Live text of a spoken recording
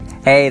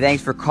Hey,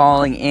 thanks for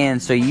calling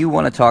in. So you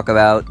want to talk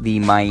about the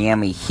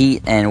Miami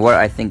Heat and what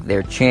I think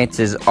their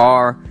chances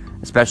are,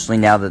 especially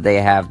now that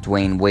they have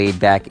Dwayne Wade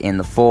back in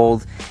the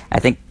fold. I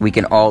think we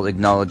can all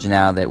acknowledge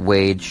now that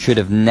Wade should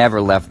have never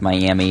left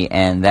Miami,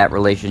 and that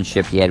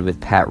relationship he had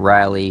with Pat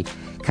Riley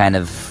kind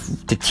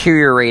of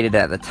deteriorated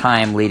at the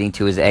time, leading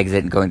to his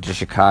exit and going to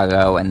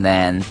Chicago and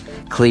then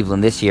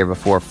Cleveland this year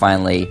before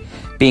finally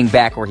being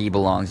back where he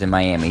belongs in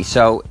Miami.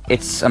 So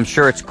I'm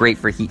sure it's great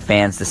for Heat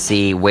fans to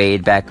see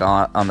Wade back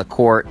on the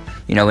court,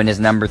 in his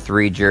number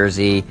 3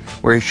 jersey,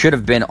 where he should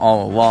have been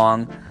all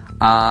along.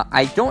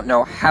 I don't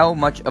know how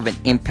much of an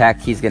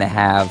impact he's going to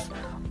have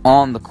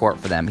on the court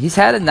for them. He's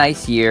had a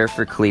nice year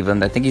for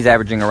Cleveland. I think he's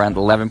averaging around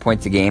 11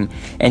 points a game,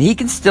 and he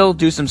can still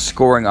do some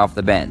scoring off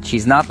the bench.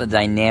 He's not the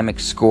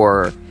dynamic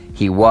scorer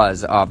he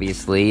was,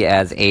 obviously,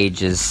 as age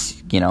has,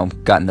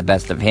 gotten the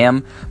best of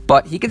him,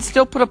 but he can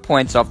still put up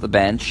points off the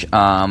bench,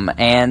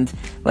 and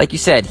like you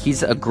said,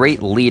 he's a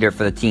great leader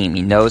for the team.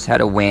 He knows how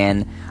to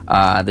win.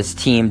 This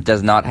team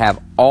does not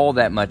have all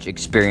that much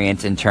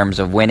experience in terms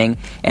of winning,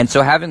 and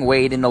so having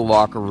Wade in the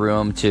locker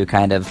room to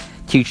kind of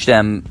teach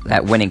them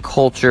that winning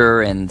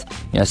culture and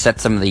set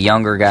some of the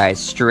younger guys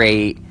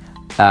straight,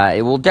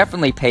 it will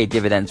definitely pay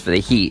dividends for the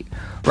Heat.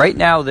 Right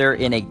now, they're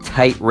in a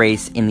tight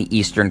race in the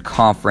Eastern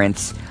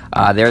Conference.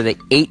 They're the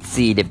 8th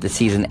seed if the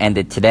season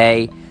ended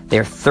today.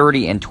 They're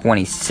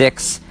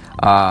 30-26.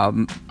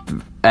 And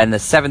the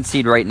 7th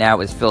seed right now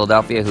is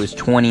Philadelphia, who's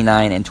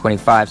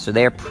 29-25. So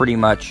they're pretty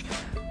much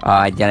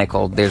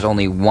identical. There's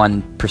only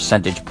 1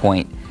 percentage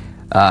point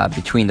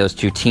between those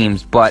two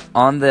teams. But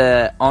on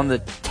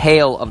the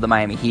tail of the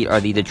Miami Heat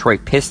are the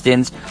Detroit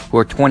Pistons, who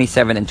are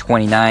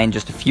 27-29,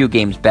 just a few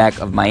games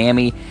back of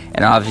Miami.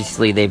 And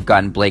obviously they've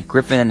gotten Blake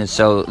Griffin, and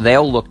so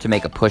they'll look to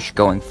make a push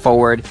going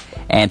forward.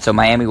 And so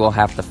Miami will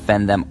have to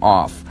fend them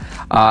off.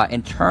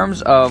 In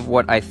terms of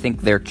what I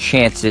think their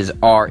chances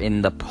are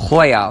in the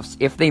playoffs,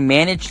 if they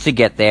manage to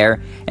get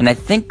there, and I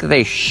think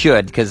they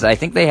should, because I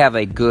think they have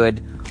a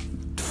good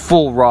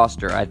full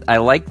roster. I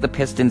like the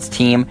Pistons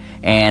team,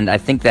 and I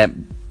think that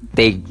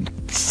they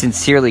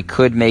sincerely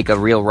could make a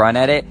real run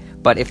at it.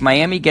 But if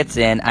Miami gets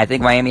in, I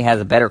think Miami has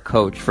a better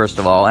coach, first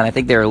of all, and I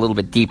think they're a little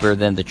bit deeper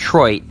than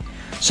Detroit.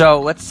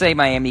 So let's say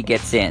Miami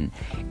gets in.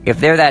 If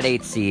they're that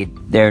 8th seed,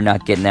 they're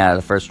not getting out of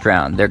the first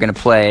round. They're going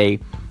to play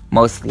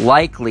most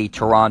likely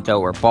Toronto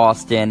or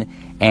Boston,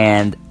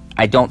 and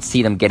I don't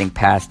see them getting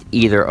past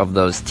either of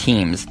those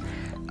teams.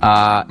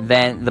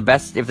 Then the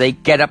best, if they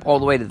get up all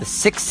the way to the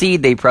 6th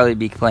seed, they'd probably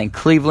be playing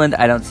Cleveland.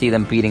 I don't see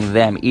them beating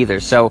them either.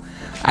 So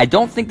I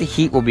don't think the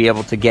Heat will be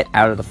able to get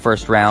out of the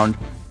first round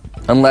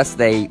unless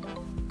they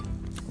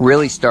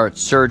really start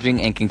surging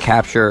and can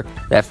capture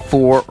that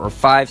 4 or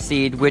 5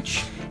 seed,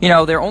 which,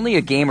 they're only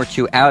a game or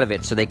two out of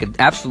it, so they could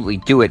absolutely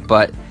do it.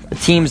 But the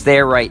teams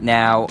there right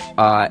now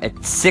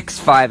at 6,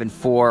 5, and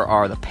 4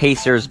 are the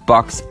Pacers,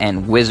 Bucks,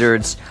 and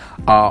Wizards.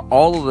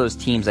 All of those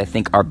teams, I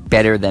think, are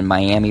better than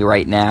Miami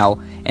right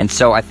now. And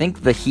so I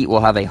think the Heat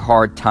will have a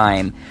hard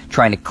time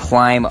trying to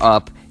climb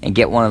up and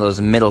get one of those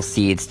middle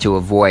seeds to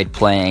avoid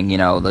playing, the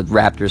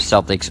Raptors,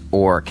 Celtics,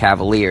 or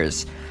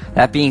Cavaliers.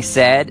 That being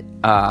said,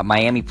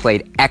 Miami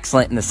played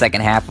excellent in the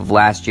second half of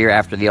last year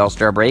after the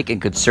All-Star break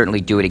and could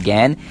certainly do it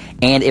again.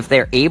 And if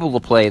they're able to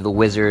play the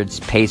Wizards,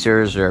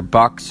 Pacers, or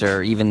Bucks,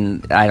 or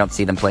even, I don't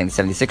see them playing the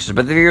 76ers,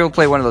 but if they're able to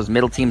play one of those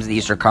middle teams in the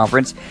Eastern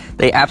Conference,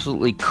 they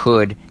absolutely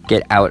could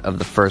get out of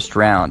the first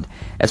round.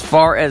 As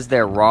far as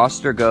their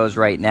roster goes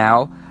right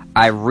now,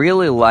 I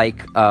really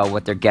like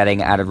what they're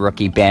getting out of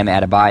rookie Bam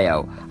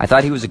Adebayo. I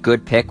thought he was a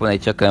good pick when they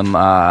took him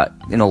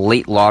in a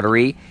late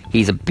lottery.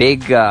 He's a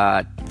big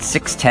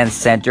 6'10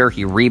 center.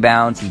 He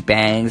rebounds, he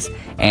bangs,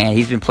 and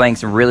he's been playing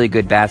some really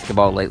good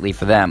basketball lately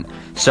for them.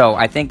 So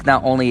I think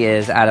not only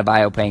is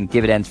Adebayo paying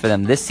dividends for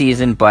them this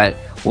season, but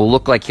will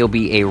look like he'll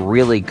be a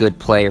really good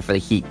player for the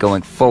Heat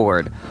going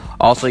forward.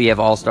 Also, you have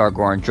All-Star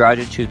Goran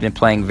Dragic, who's been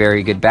playing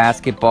very good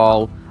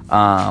basketball.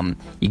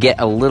 You get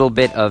a little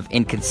bit of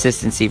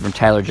inconsistency from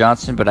Tyler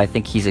Johnson, but I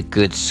think he's a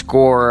good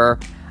scorer.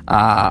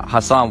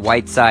 Hassan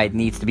Whiteside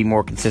needs to be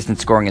more consistent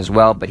scoring as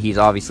well, but he's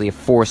obviously a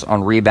force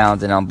on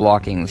rebounds and on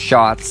blocking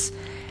shots.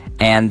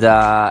 And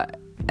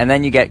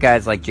then you get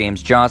guys like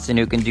James Johnson,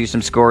 who can do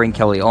some scoring,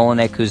 Kelly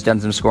Olynyk, who's done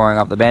some scoring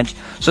off the bench.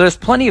 So there's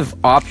plenty of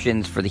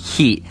options for the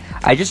Heat.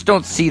 I just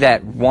don't see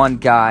that one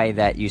guy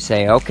that you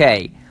say,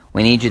 okay,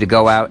 we need you to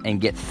go out and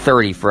get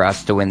 30 for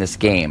us to win this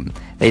game.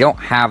 They don't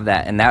have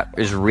that, and that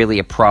is really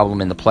a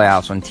problem in the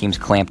playoffs when teams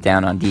clamp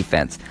down on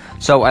defense.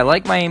 So I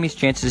like Miami's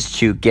chances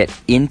to get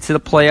into the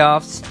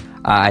playoffs.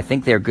 I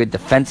think they're good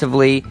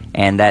defensively,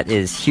 and that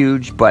is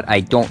huge, but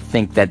I don't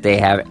think that they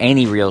have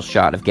any real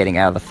shot of getting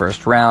out of the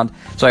first round.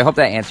 So I hope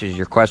that answers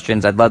your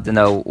questions. I'd love to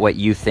know what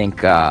you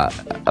think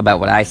about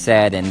what I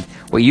said and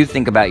what you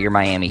think about your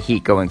Miami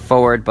Heat going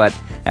forward, but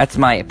that's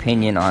my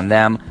opinion on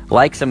them.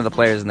 Like some of the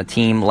players on the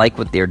team, like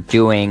what they're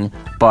doing,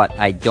 but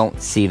I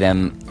don't see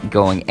them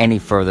going any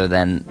further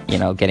than,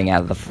 getting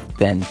into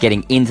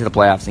the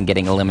playoffs and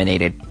getting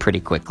eliminated pretty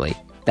quickly.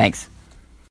 Thanks.